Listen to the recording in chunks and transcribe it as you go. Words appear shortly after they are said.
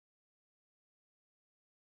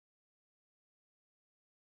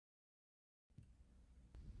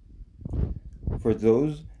For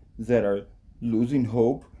those that are losing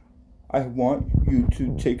hope, I want you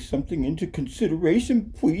to take something into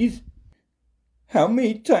consideration, please. How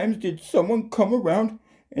many times did someone come around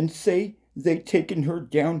and say they'd taken her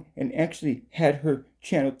down and actually had her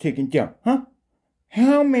channel taken down? Huh?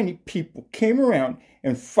 How many people came around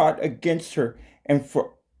and fought against her and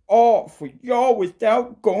for y'all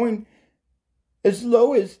without going as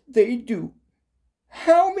low as they do?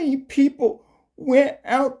 How many people went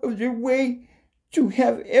out of their way to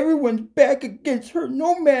have everyone's back against her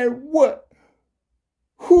no matter what?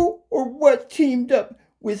 Who or what teamed up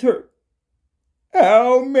with her?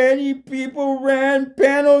 How many people ran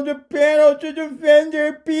panel to panel to defend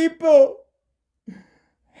their people?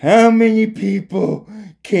 How many people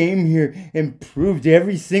came here and proved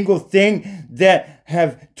every single thing that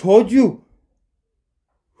have told you?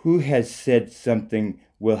 Who has said something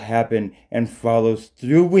will happen and follows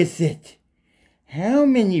through with it? How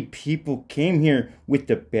many people came here with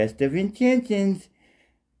the best of intentions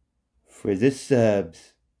for the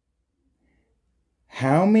subs?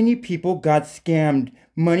 How many people got scammed,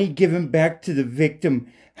 money given back to the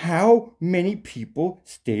victim? How many people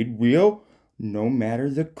stayed real no matter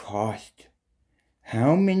the cost?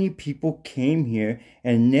 How many people came here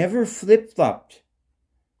and never flip-flopped?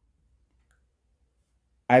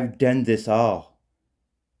 I've done this all.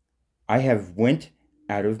 I have went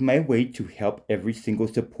out of my way to help every single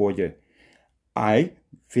supporter. I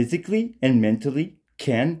physically and mentally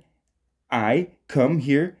I come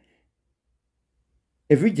here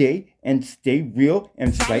every day and stay real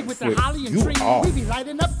and fight for you all.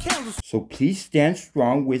 So please stand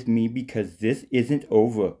strong with me because this isn't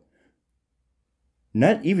over.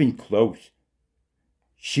 Not even close.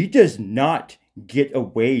 She does not get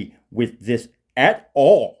away with this at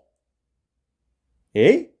all.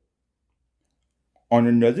 Eh? On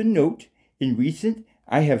another note, in recent,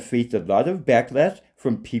 I have faced a lot of backlash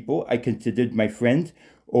from people I considered my friends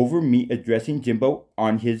over me addressing Jimbo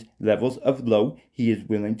on his levels of low he is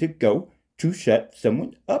willing to go to shut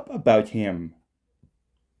someone up about him.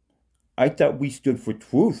 I thought we stood for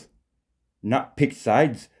truth, not pick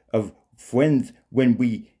sides of friends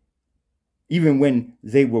even when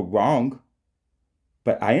they were wrong.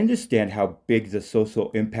 But I understand how big the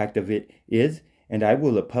social impact of it is, and I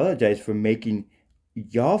will apologize for making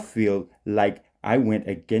y'all feel like I went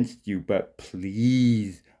against you, but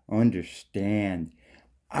please understand.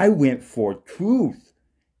 I went for truth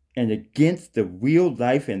and against the real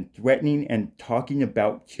life and threatening and talking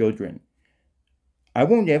about children. I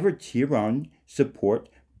won't ever cheer on, support,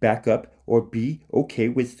 back up, or be okay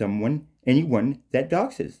with anyone that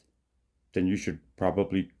doxes. Then you should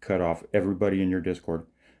probably cut off everybody in your Discord.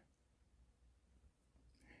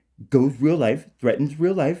 Goes real life, threatens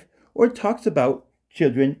real life, or talks about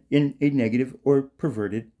children in a negative or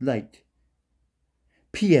perverted light.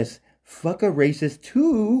 P.S. Fuck a racist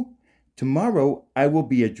too. Tomorrow I will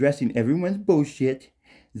be addressing everyone's bullshit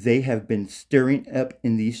they have been stirring up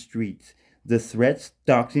in these streets. The threats,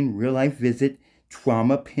 doxing, real life visit,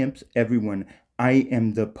 trauma pimps everyone. I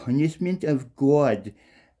am the punishment of God.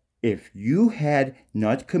 If you had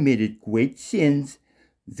not committed great sins,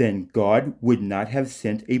 then God would not have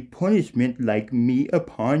sent a punishment like me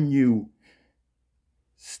upon you.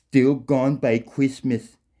 Still gone by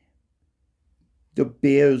Christmas. The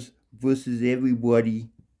Bears versus everybody.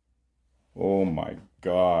 Oh my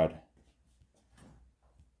God.